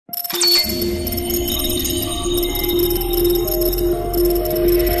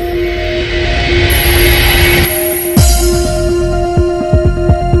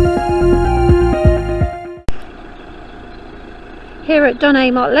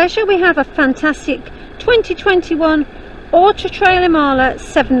Auto-Trail Leisure we have a fantastic 2021 Auto-Trail Imala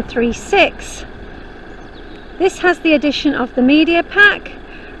 736. This has the addition of the media pack,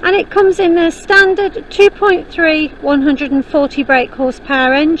 and it comes in their standard 2.3 140 brake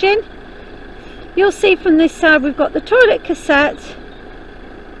horsepower engine. You'll see from this side we've got the toilet cassette,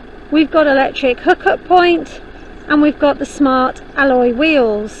 we've got electric hookup point, and we've got the smart alloy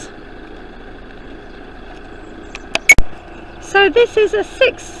wheels. So this is a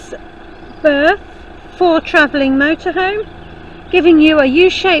 6-berth 4 travelling motorhome, giving you a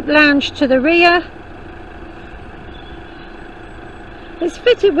U-shaped lounge to the rear. It's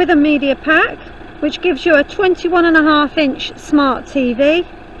fitted with a media pack which gives you a 21.5-inch smart TV,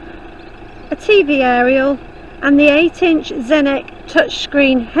 a TV aerial, and the 8-inch Zenec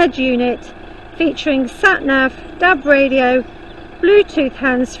touchscreen head unit featuring sat-nav, DAB radio, Bluetooth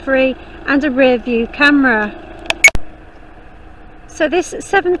hands-free and a rear view camera. So this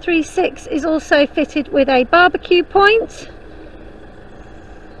 736 is also fitted with a barbecue point,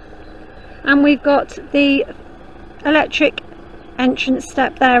 and we've got the electric entrance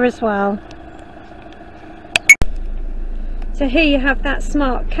step there as well. So here you have that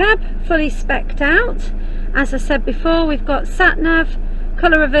smart cab fully specced out. As I said before, we've got sat-nav,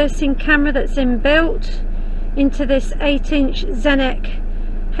 colour reversing camera that's inbuilt into this 8-inch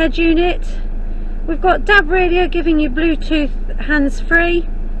Zenec head unit. We've got DAB radio giving you Bluetooth hands-free,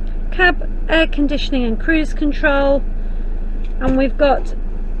 cab air conditioning and cruise control, and we've got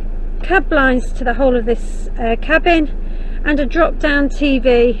cab blinds to the whole of this cabin, and a drop-down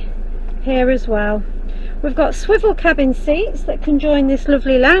TV here as well. We've got swivel cabin seats that can join this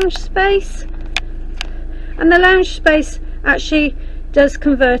lovely lounge space, and the lounge space actually does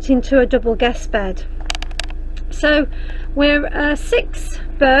convert into a double guest bed. So we're a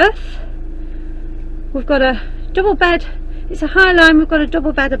 6-berth. We've got a double bed, it's a high line, we've got a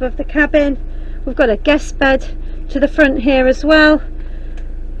double bed above the cabin, we've got a guest bed to the front here as well,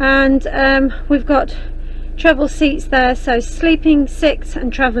 and we've got treble seats there, so sleeping 6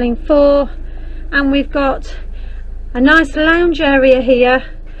 and travelling 4, and we've got a nice lounge area here,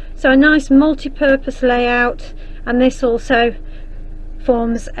 so a nice multi-purpose layout, and this also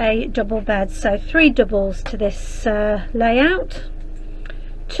forms a double bed, so 3 doubles to this layout,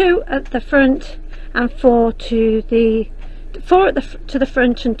 2 at the front and 4 to the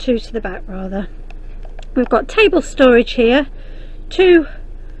front and 2 to the back rather. We've got table storage here,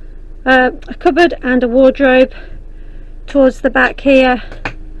 a cupboard and a wardrobe towards the back here,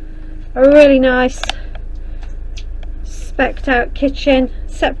 a really nice specced out kitchen,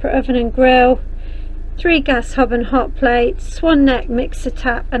 separate oven and grill, 3 gas hob and hot plates, swan neck mixer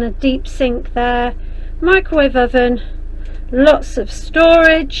tap and a deep sink there, microwave oven, lots of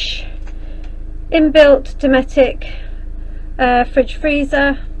storage, inbuilt Dometic fridge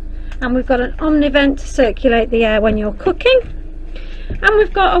freezer, and we've got an Omnivent to circulate the air when you're cooking, and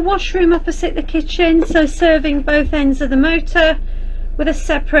we've got a washroom opposite the kitchen, so serving both ends of the motor with a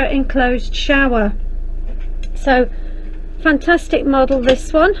separate enclosed shower. So fantastic model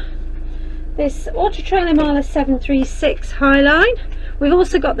this one, this Auto-Trail Imala 736 Highline. We've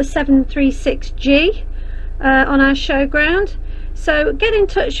also got the 736G on our showground. So get in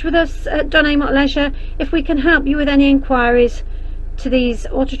touch with us at Auto-Trail Leisure if we can help you with any inquiries to these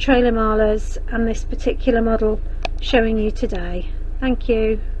Auto-Trail Imalas and this particular model showing you today. Thank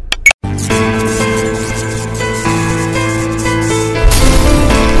you.